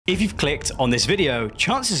If you've clicked on this video,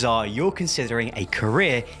 chances are you're considering a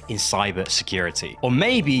career in cybersecurity. Or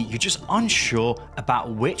maybe you're just unsure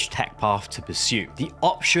about which tech path to pursue. The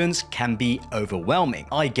options can be overwhelming.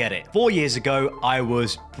 I get it. 4 years ago, I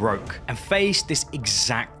was broke and faced this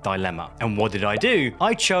exact dilemma. And what did I do?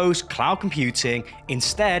 I chose cloud computing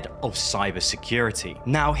instead of cybersecurity.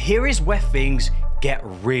 Now, here is where things get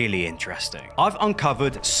really interesting. I've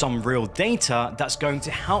uncovered some real data that's going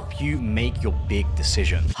to help you make your big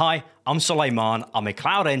decision. Hi, I'm Suleiman, I'm a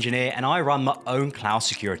cloud engineer and I run my own cloud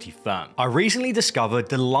security firm. I recently discovered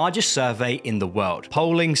the largest survey in the world,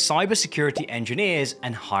 polling cybersecurity engineers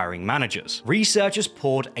and hiring managers. Researchers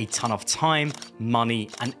poured a ton of time, money,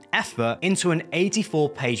 and effort into an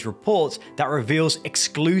 84-page report that reveals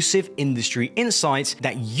exclusive industry insights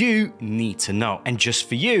that you need to know. And just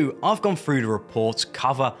for you, I've gone through the report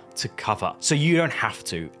cover to cover, so you don't have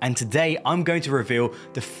to. And today I'm going to reveal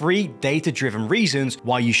the 3 data-driven reasons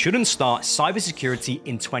why you shouldn't start cybersecurity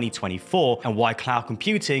in 2024 and why cloud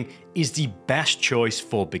computing is the best choice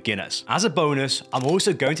for beginners. As a bonus, I'm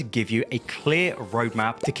also going to give you a clear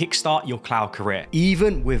roadmap to kickstart your cloud career,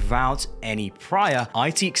 even without any prior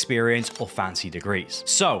IT experience or fancy degrees.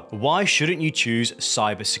 So why shouldn't you choose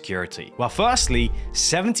cybersecurity? Well, firstly,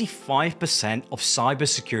 75% of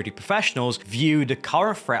cybersecurity professionals view the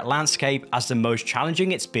current threat landscape as the most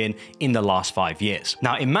challenging it's been in the last 5 years.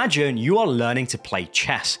 Now imagine you are learning to play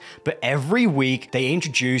chess, but every week they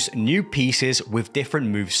introduce new pieces with different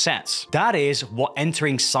move sets. That is what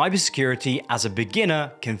entering cybersecurity as a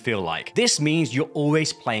beginner can feel like. This means you're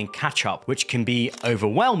always playing catch up, which can be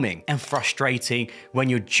overwhelming and frustrating when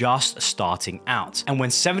you're just starting out. And when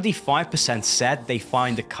 75% said they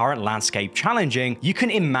find the current landscape challenging, you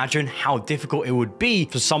can imagine how difficult it would be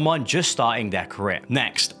for someone just starting their career.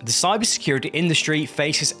 Next, the cybersecurity industry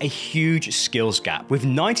faces a huge skills gap, with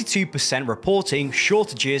 92% reporting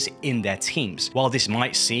shortages in their teams. While this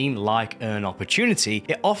might seem like an opportunity,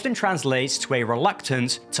 it often translates to a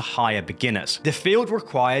reluctance to hire beginners. The field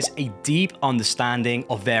requires a deep understanding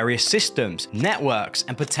of various systems, networks,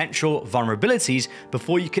 and potential vulnerabilities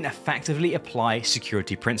before you can effectively apply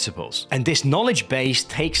security principles. And this knowledge base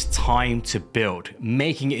takes time to build,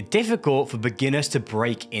 making it difficult for beginners to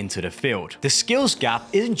break into the field. The skills gap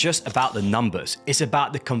isn't just about the numbers, it's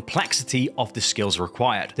about the complexity of the skills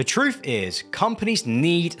required. The truth is, companies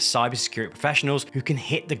need cybersecurity professionals who can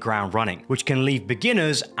hit the ground running, which can leave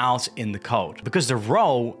beginners out in the cold. Because the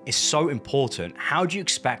role is so important, how do you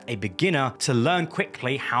expect a beginner to learn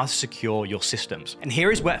quickly how to secure your systems? And here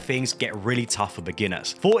is where things get really tough for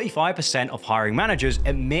beginners. 45% of hiring managers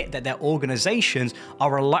admit that their organizations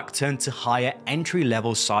are reluctant to hire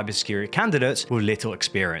entry-level cybersecurity candidates with little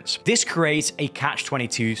experience. This creates a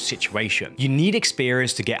catch-22 situation. You need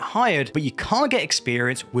experience to get hired, but you can't get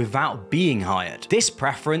experience without being hired. This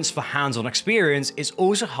preference for hands-on experience is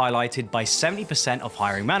also highlighted by 70% of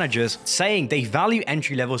hiring managers saying they value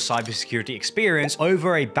entry-level cybersecurity experience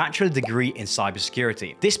over a bachelor degree in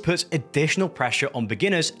cybersecurity. This puts additional pressure on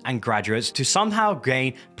beginners and graduates to somehow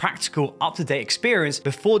gain practical, up-to-date experience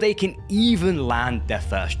before they can even land their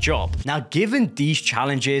first job. Now, given these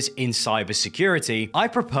challenges in cybersecurity, I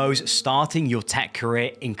propose starting your tech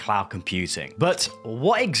career in cloud computing. But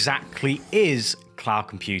what exactly is cloud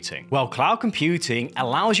computing? Well, cloud computing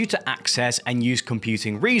allows you to access and use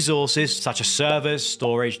computing resources such as servers,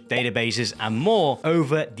 storage, databases, and more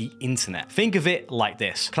over the internet. Think of it like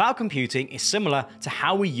this. Cloud computing is similar to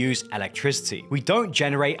how we use electricity. We don't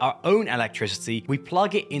generate our own electricity, we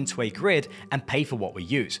plug it into a grid and pay for what we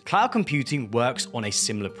use. Cloud computing works on a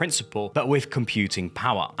similar principle, but with computing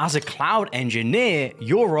power. As a cloud engineer,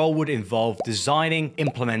 your role would involve designing,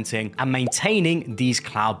 implementing, and maintaining these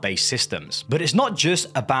cloud-based systems. But it's not just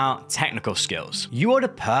about technical skills. You are the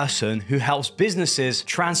person who helps businesses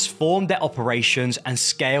transform their operations and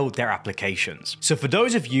scale their applications. So for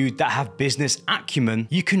those of you that have business acumen,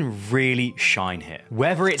 you can really shine here.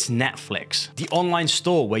 Whether it's Netflix, the online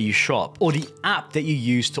store where you shop, or the app that you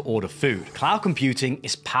use to order food, cloud computing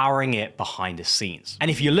is powering it behind the scenes.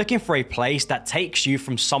 And if you're looking for a place that takes you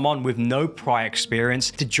from someone with no prior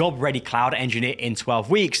experience to job-ready cloud engineer in 12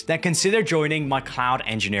 weeks, then consider joining my Cloud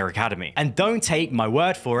Engineer Academy. And don't take my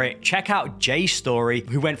word for it, check out Jay's story,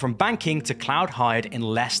 who went from banking to cloud hired in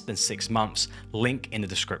less than 6 months. Link in the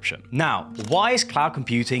description. Now, why is cloud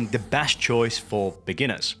computing the best choice for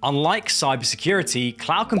beginners? Unlike cybersecurity,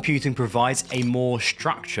 cloud computing provides a more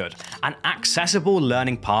structured and accessible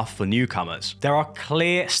learning path for newcomers. There are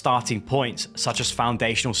clear starting points, such as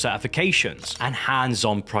foundational certifications and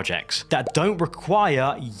hands-on projects that don't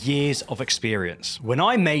require years of experience. When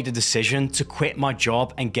I made the decision to quit my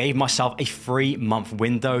job and gave myself a free 3-month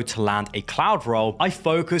window to land a cloud role, I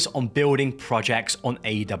focused on building projects on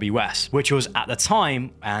AWS, which was at the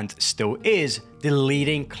time, and still is, the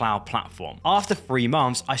leading cloud platform. After 3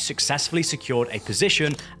 months, I successfully secured a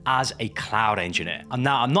position as a cloud engineer. And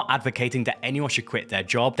now I'm not advocating that anyone should quit their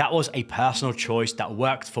job. That was a personal choice that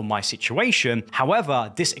worked for my situation.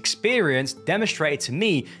 However, this experience demonstrated to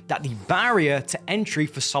me that the barrier to entry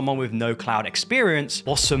for someone with no cloud experience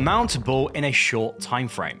was surmountable in a short time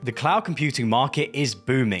frame. The cloud computing market is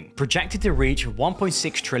booming, projected to reach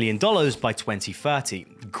 $1.6 trillion by 2030,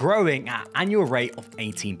 growing at an annual rate of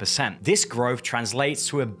 18%. This growth translates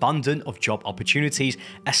to abundance of job opportunities,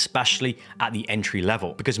 especially at the entry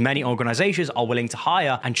level, because many organizations are willing to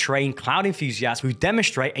hire and train cloud enthusiasts who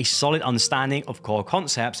demonstrate a solid understanding of core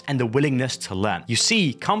concepts and the willingness to learn. You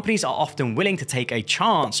see, companies are often willing to take a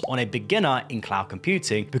chance on a beginner in cloud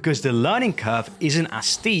computing because the learning curve isn't as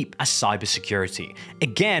steep as cybersecurity.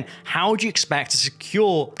 Again, how would you expect to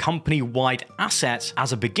secure company-wide assets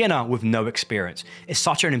as a beginner with no experience? It's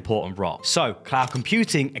such an important role. So, cloud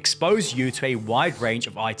computing exposes you to a wide range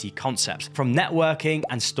of IT concepts, from networking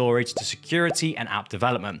and storage to security and app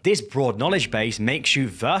development. This broad knowledge base makes you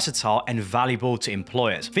versatile and valuable to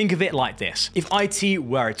employers. Think of it like this: if IT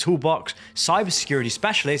were a toolbox, cybersecurity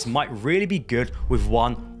specialists might really be good with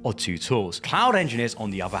 1 or 2 tools. Cloud engineers, on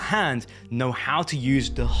the other hand, know how to use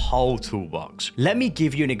the whole toolbox. Let me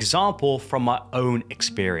give you an example from my own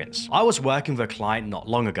experience. I was working with a client not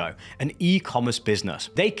long ago, an e-commerce business.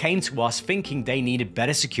 They came to us thinking they needed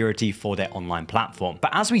better security for their online platform. But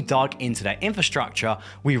as we dug into their infrastructure,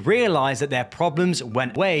 we realized that their problems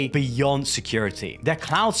went way beyond security. Their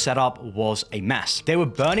cloud setup was a mess. They were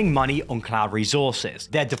burning money on cloud resources.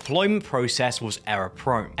 Their deployment process was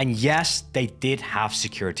error-prone. And yes, they did have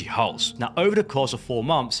security holes. Now, over the course of 4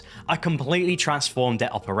 months, I completely transformed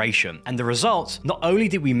their operation. And the result, not only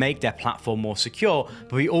did we make their platform more secure,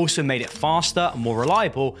 but we also made it faster, more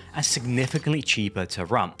reliable, and significantly cheaper to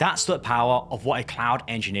run. That's the power of what a cloud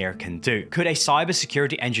engineer can do. Could a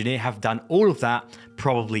cybersecurity engineer have done all of that?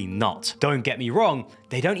 Probably not. Don't get me wrong,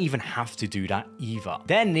 they don't even have to do that either.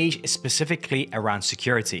 Their niche is specifically around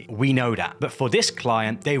security. We know that. But for this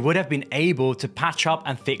client, they would have been able to patch up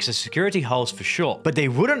and fix the security holes for sure, but they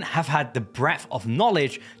wouldn't have had the breadth of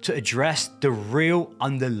knowledge to address the real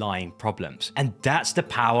underlying problems. And that's the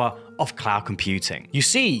power of cloud computing. You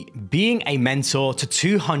see, being a mentor to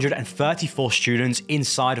 234 students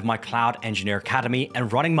inside of my Cloud Engineer Academy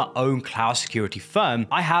and running my own cloud security firm,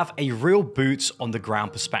 I have a real boots on the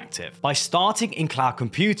ground perspective. By starting in cloud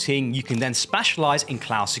computing, you can then specialize in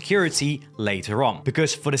cloud security later on,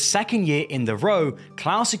 because for the 2nd year in the row,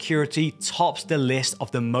 cloud security tops the list of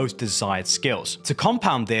the most desired skills. To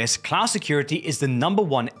compound this, cloud security is the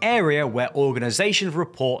 #1 area where organizations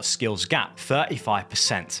report skills gap,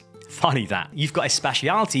 35%. Funny that. You've got a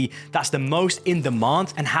specialty that's the most in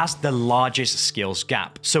demand and has the largest skills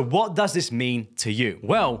gap. So what does this mean to you?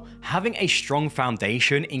 Well, having a strong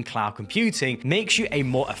foundation in cloud computing makes you a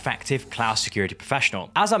more effective cloud security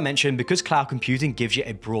professional. As I mentioned, because cloud computing gives you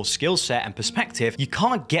a broad skill set and perspective, you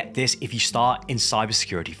can't get this if you start in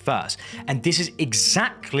cybersecurity first. And this is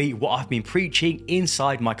exactly what I've been preaching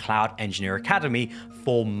inside my Cloud Engineer Academy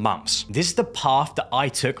for months. This is the path that I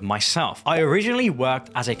took myself. I originally worked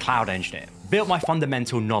as a cloud engineer, built my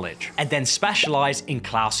fundamental knowledge, and then specialized in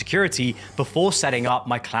cloud security before setting up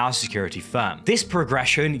my cloud security firm. This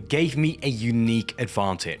progression gave me a unique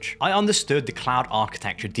advantage. I understood the cloud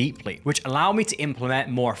architecture deeply, which allowed me to implement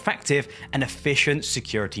more effective and efficient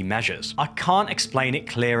security measures. I can't explain it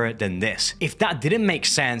clearer than this. If that didn't make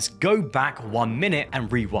sense, go back 1 minute and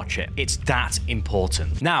rewatch it. It's that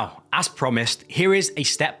important. Now, as promised, here is a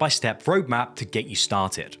step-by-step roadmap to get you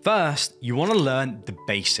started. First, you want to learn the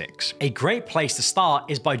basics. A great place to start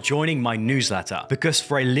is by joining my newsletter, because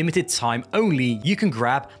for a limited time only, you can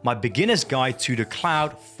grab my beginner's guide to the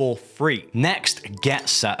cloud for free. Next, get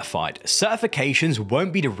certified. Certifications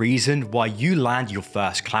won't be the reason why you land your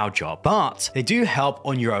first cloud job, but they do help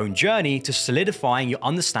on your own journey to solidifying your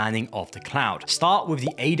understanding of the cloud. Start with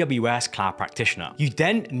the AWS Cloud Practitioner. You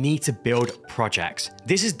then need to build projects.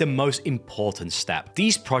 This is the most important step.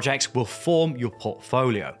 These projects will form your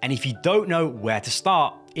portfolio. And if you don't know where to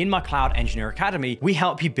start, in my Cloud Engineer Academy, we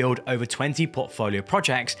help you build over 20 portfolio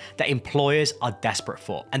projects that employers are desperate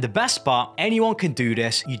for. And the best part, anyone can do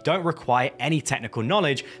this. You don't require any technical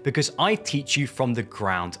knowledge because I teach you from the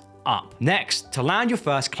ground up. Next, to land your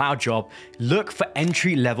first cloud job, look for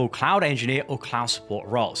entry-level cloud engineer or cloud support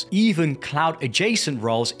roles, even cloud adjacent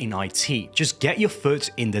roles in IT. Just get your foot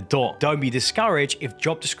in the door. Don't be discouraged if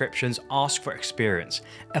job descriptions ask for experience.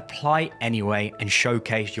 Apply anyway and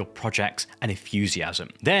showcase your projects and enthusiasm.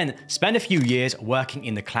 Then spend a few years working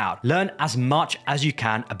in the cloud. Learn as much as you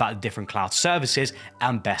can about the different cloud services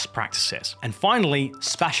and best practices. And finally,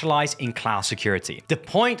 specialize in cloud security. The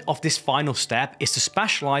point of this final step is to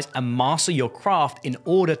specialize and master your craft in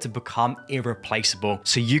order to become irreplaceable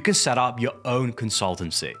so you can set up your own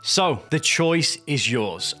consultancy. So the choice is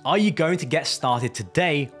yours. Are you going to get started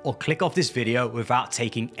today or click off this video without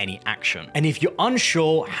taking any action? And if you're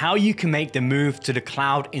unsure how you can make the move to the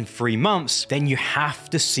cloud in 3 months, then you have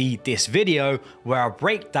to see this video where I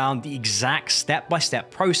break down the exact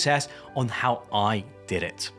step-by-step process on how I did it.